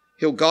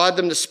 He'll guide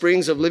them to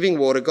springs of living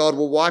water. God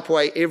will wipe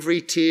away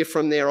every tear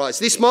from their eyes.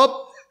 This mob,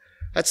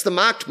 that's the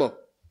marked mob.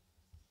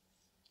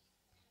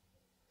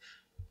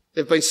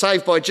 They've been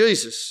saved by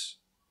Jesus.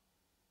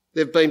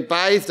 They've been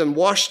bathed and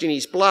washed in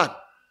his blood.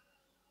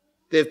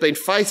 They've been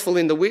faithful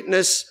in the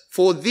witness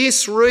for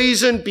this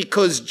reason,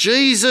 because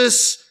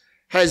Jesus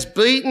has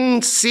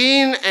beaten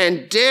sin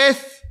and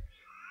death.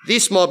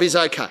 This mob is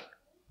okay.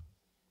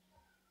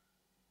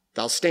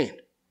 They'll stand.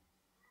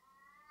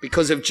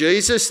 Because of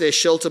Jesus, they're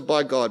sheltered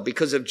by God.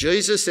 Because of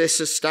Jesus, they're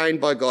sustained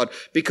by God.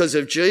 Because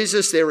of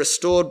Jesus, they're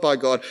restored by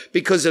God.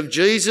 Because of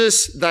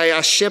Jesus, they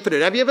are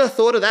shepherded. Have you ever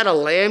thought of that, a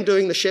lamb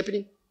doing the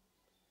shepherding?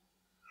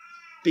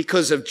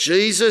 Because of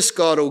Jesus,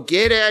 God will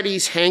get out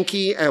his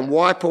hanky and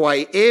wipe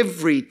away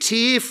every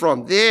tear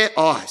from their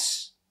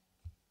eyes.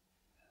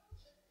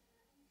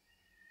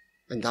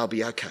 And they'll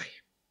be okay.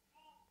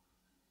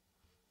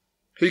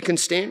 Who can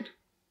stand?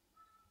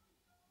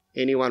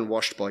 Anyone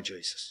washed by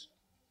Jesus.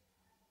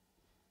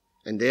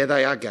 And there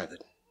they are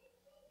gathered.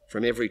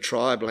 from every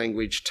tribe,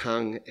 language,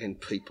 tongue, and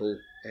people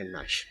and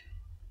nation.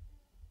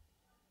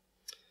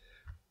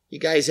 You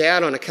gaze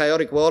out on a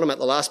chaotic world. I'm at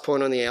the last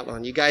point on the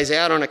outline. You gaze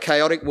out on a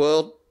chaotic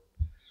world.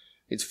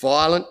 It's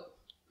violent.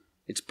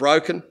 It's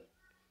broken.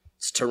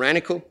 It's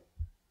tyrannical.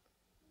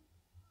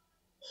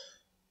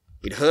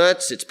 It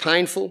hurts. It's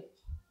painful.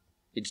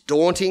 It's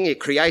daunting. It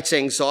creates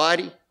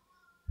anxiety.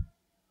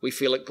 We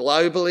feel it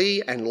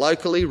globally and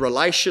locally,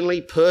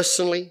 relationally,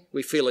 personally.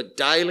 We feel it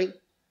daily.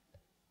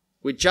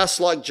 We're just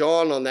like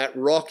John on that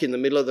rock in the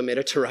middle of the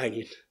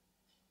Mediterranean.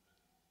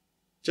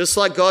 Just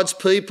like God's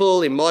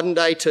people in modern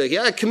day Turkey.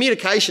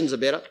 Communications are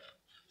better.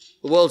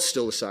 The world's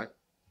still the same.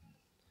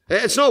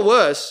 It's not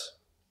worse.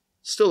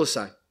 It's still the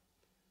same.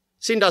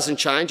 Sin doesn't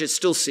change. It's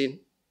still sin.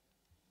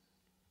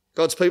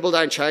 God's people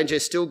don't change. They're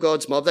still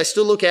God's mob. They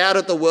still look out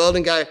at the world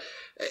and go,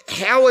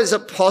 how is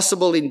it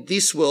possible in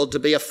this world to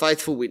be a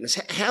faithful witness?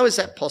 How is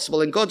that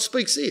possible? And God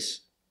speaks this.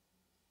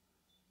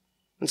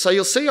 And so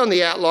you'll see on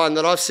the outline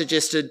that I've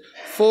suggested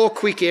 4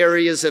 quick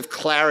areas of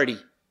clarity.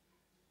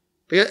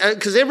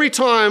 Because every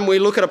time we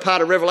look at a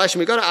part of Revelation,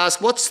 we've got to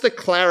ask, what's the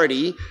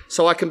clarity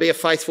so I can be a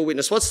faithful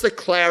witness? What's the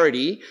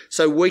clarity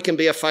so we can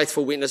be a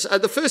faithful witness?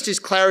 The first is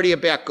clarity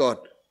about God.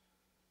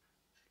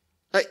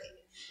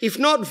 If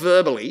not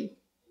verbally,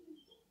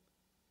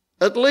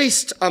 at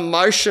least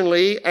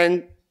emotionally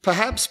and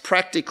perhaps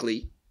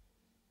practically,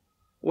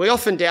 we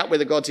often doubt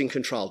whether God's in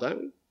control, don't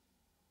we?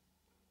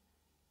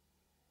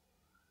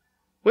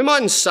 We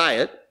mightn't say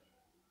it,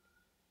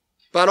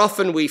 but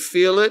often we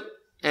feel it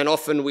and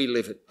often we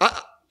live it.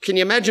 Can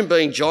you imagine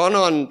being John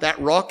on that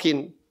rock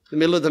in the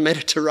middle of the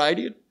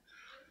Mediterranean?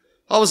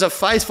 I was a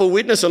faithful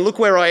witness and look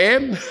where I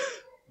am.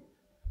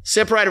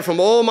 Separated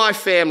from all my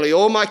family,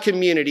 all my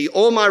community,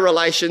 all my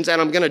relations, and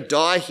I'm going to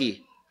die here.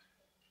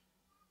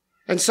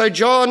 And so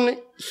John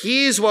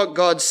hears what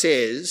God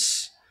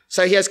says,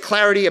 so he has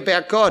clarity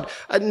about God.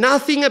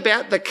 Nothing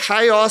about the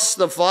chaos,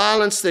 the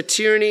violence, the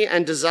tyranny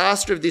and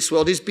disaster of this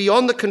world is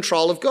beyond the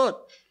control of God.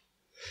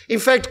 In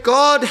fact,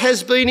 God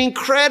has been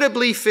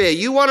incredibly fair.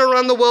 You want to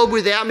run the world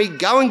without me?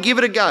 Go and give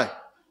it a go.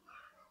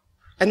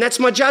 And that's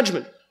my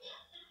judgment.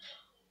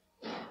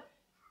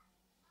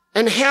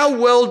 And how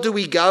well do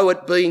we go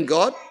at being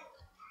God?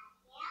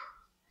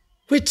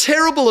 We're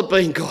terrible at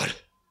being God.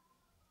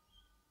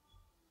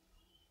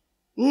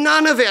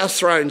 None of our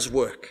thrones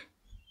work.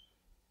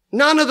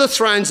 None of the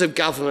thrones of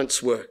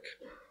governments work.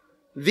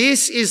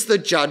 This is the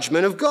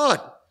judgment of God.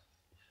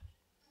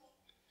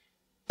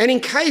 And in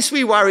case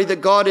we worry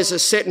that God is a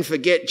set and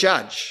forget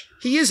judge,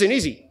 he isn't,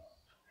 is he?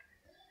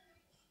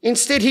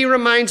 Instead, he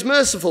remains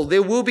merciful.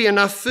 There will be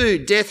enough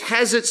food. Death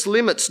has its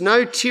limits.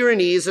 No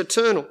tyranny is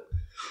eternal.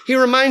 He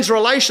remains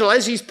relational.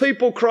 As his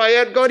people cry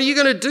out, God, are you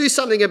going to do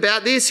something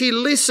about this? He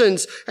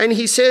listens and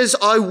he says,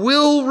 I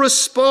will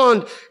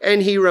respond.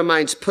 And he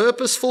remains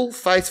purposeful,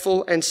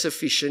 faithful and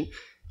sufficient.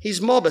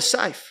 His mob are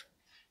safe.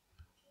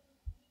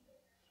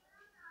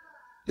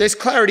 There's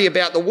clarity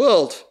about the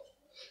world.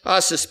 I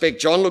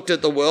suspect John looked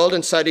at the world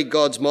and so did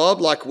God's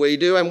mob like we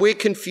do, and we're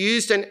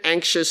confused and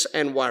anxious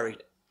and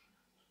worried.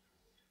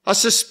 I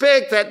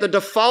suspect that the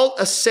default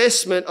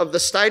assessment of the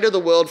state of the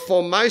world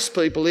for most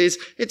people is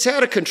it's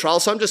out of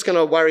control, so I'm just going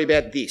to worry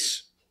about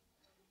this.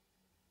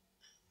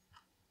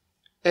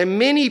 And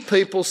many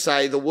people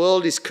say the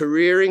world is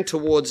careering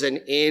towards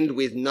an end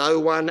with no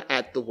one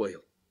at the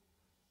wheel.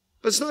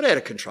 But it's not out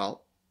of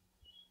control.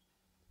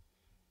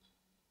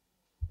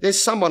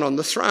 There's someone on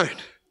the throne.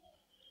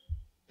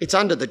 It's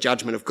under the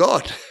judgment of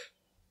God.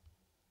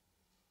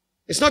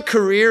 It's not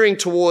careering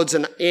towards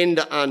an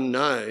end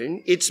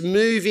unknown. It's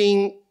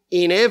moving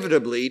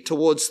inevitably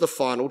towards the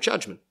final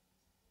judgment.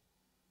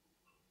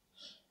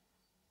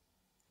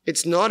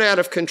 It's not out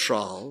of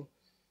control.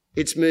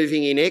 It's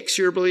moving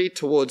inexorably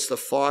towards the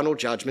final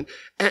judgment.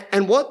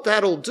 And what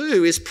that'll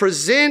do is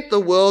present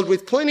the world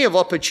with plenty of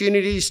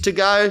opportunities to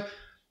go,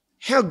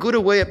 how good are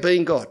we at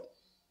being God?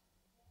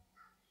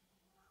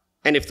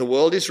 And if the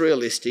world is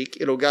realistic,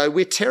 it'll go,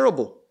 we're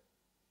terrible.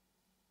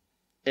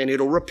 And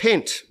it'll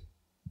repent.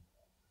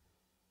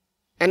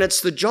 And it's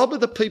the job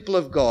of the people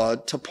of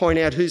God to point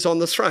out who's on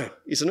the throne,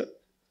 isn't it?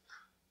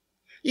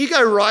 You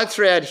go right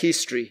throughout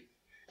history,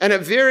 and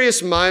at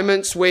various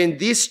moments when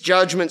this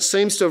judgment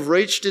seems to have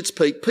reached its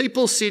peak,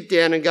 people sit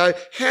down and go,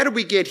 how did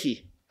we get here?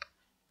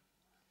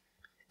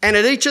 And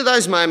at each of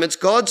those moments,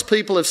 God's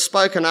people have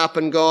spoken up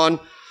and gone,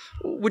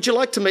 would you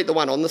like to meet the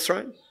one on the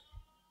throne?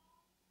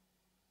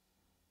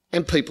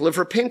 And people have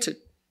repented.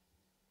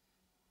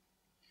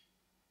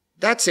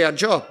 That's our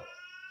job.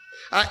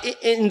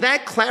 In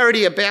that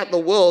clarity about the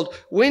world,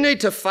 we need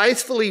to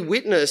faithfully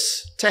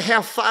witness to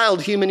how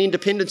failed human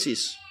independence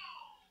is.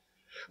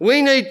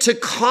 We need to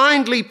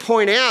kindly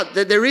point out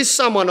that there is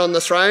someone on the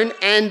throne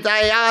and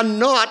they are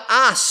not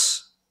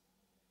us.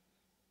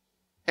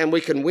 And we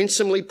can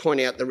winsomely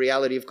point out the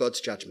reality of God's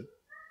judgment.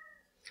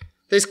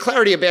 There's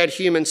clarity about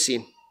human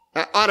sin.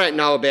 I don't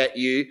know about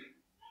you,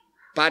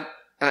 but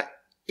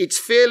it's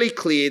fairly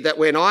clear that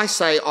when I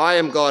say I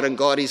am God and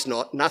God is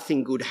not,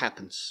 nothing good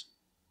happens.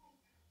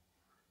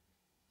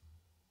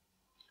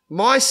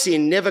 My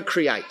sin never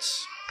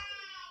creates.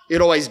 It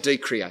always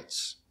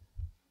decreates.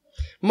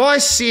 My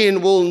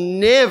sin will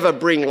never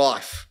bring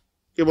life.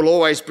 It will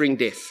always bring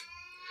death.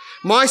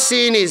 My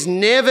sin is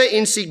never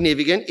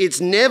insignificant.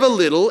 It's never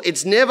little.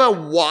 It's never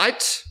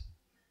white.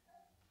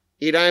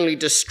 It only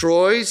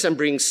destroys and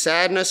brings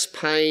sadness,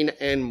 pain,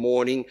 and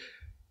mourning.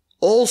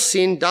 All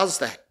sin does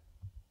that.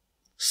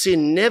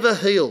 Sin never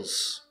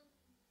heals.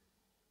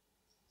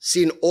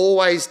 Sin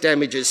always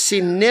damages.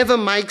 Sin never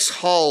makes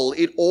whole.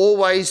 It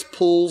always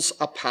pulls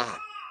apart.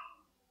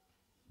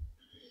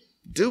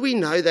 Do we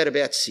know that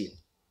about sin?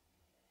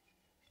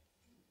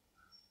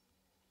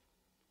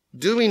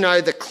 Do we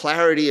know the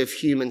clarity of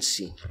human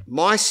sin?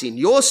 My sin,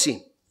 your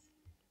sin,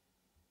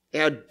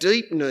 our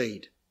deep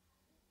need,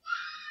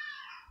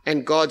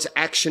 and God's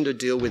action to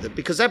deal with it?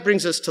 Because that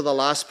brings us to the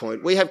last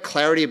point. We have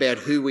clarity about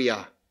who we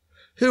are.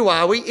 Who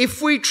are we?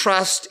 If we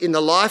trust in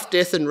the life,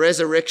 death, and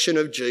resurrection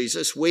of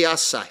Jesus, we are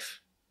safe.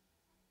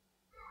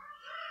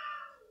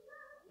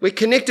 We're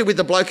connected with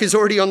the bloke who's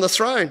already on the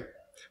throne.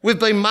 We've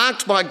been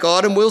marked by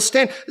God and we'll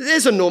stand.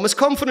 There's enormous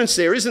confidence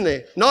there, isn't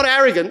there? Not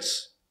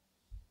arrogance.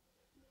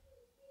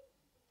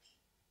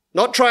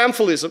 Not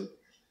triumphalism,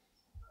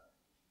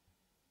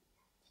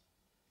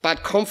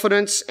 but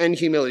confidence and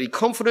humility.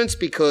 Confidence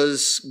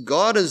because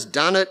God has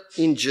done it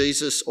in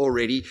Jesus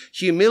already.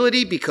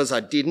 Humility because I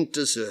didn't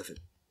deserve it.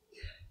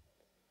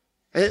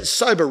 And it's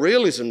sober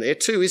realism there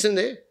too, isn't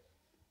there?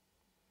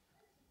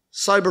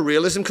 Sober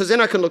realism, because then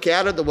I can look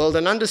out at the world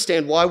and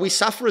understand why we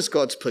suffer as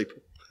God's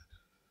people.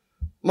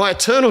 My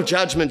eternal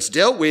judgment's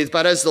dealt with,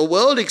 but as the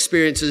world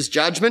experiences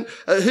judgment,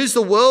 who's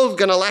the world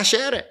going to lash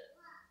out at?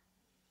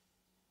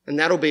 And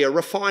that'll be a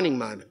refining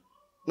moment.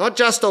 Not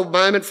just a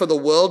moment for the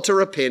world to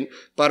repent,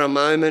 but a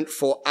moment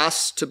for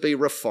us to be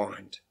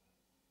refined.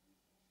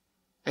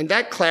 And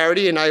that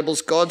clarity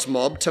enables God's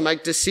mob to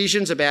make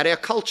decisions about our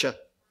culture,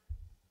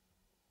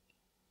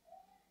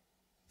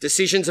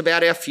 decisions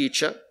about our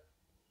future,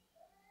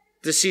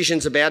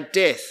 decisions about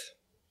death.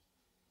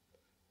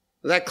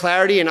 That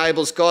clarity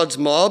enables God's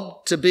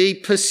mob to be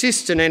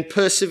persistent and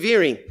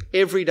persevering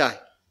every day.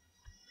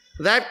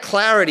 That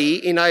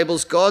clarity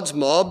enables God's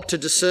mob to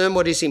discern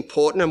what is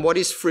important and what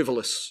is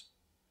frivolous,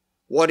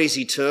 what is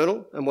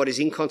eternal and what is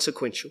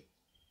inconsequential,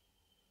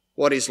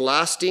 what is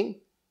lasting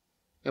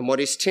and what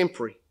is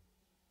temporary,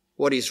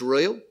 what is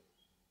real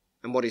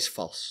and what is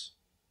false.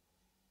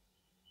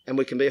 And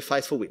we can be a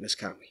faithful witness,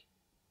 can't we?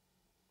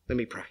 Let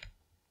me pray.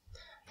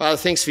 Father,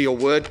 thanks for your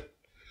word.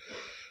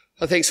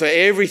 Thanks for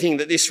everything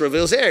that this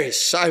reveals. There is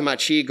so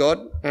much here,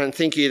 God. And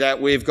thank you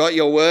that we've got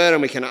your word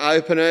and we can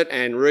open it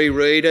and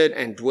reread it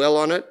and dwell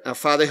on it.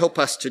 Father, help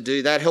us to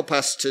do that. Help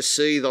us to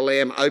see the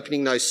Lamb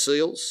opening those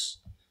seals.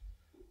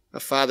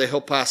 Father,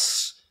 help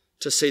us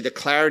to see the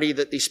clarity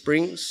that this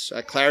brings,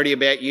 clarity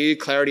about you,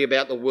 clarity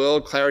about the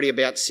world, clarity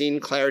about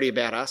sin, clarity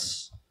about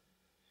us.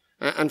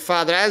 And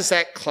Father, as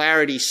that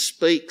clarity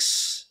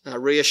speaks,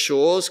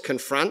 reassures,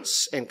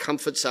 confronts and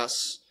comforts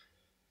us,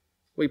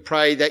 we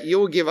pray that you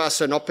will give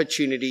us an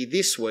opportunity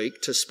this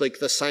week to speak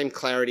the same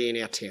clarity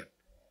in our town.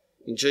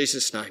 In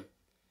Jesus' name,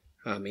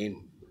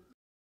 amen.